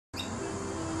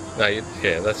No,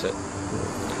 yeah, that's it.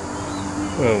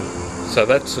 So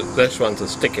this one's a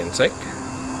stick insect,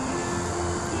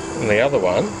 and the other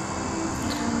one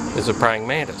is a praying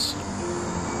mantis.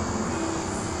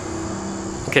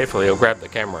 Carefully, he'll grab the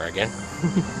camera again.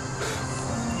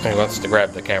 He wants to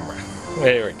grab the camera.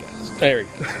 There he goes. There he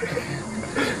goes.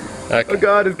 Okay. Oh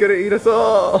God, it's gonna eat us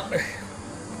all.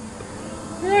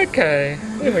 Okay,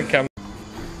 here we come.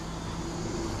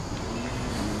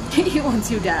 He wants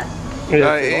you, Dad.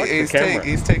 Yeah,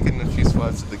 He's taken a few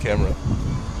swipes at the camera.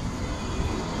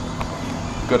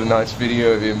 Got a nice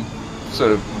video of him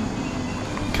sort of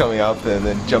coming up and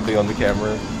then jumping on the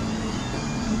camera.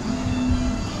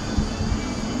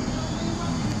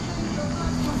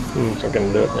 He's not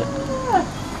gonna do it now.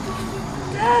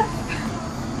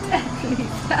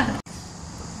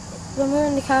 When we were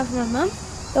in the car with my mum,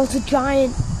 there was a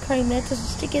giant praying mantis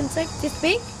stick insect this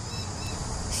big.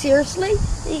 Seriously,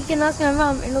 you can ask my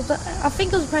mum, and it was, I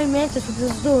think it was a praying mantis because it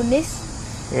was doing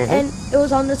this, and it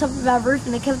was on the top of our roof,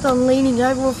 and it kept on leaning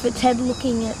over with its head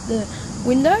looking at the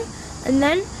window, and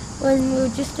then when we were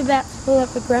just about to pull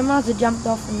up at Grandma's, it jumped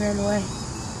off and ran away.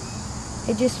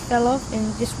 It just fell off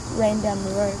and just ran down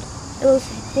the road. It was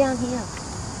down here.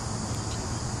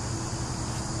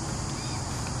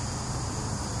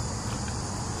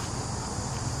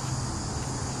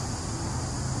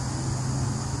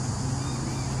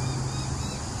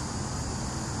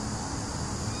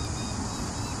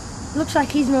 Looks like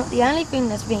he's not the only thing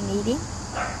that's being eating.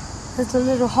 There's a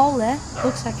little hole there.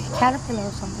 Looks like a caterpillar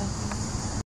or something.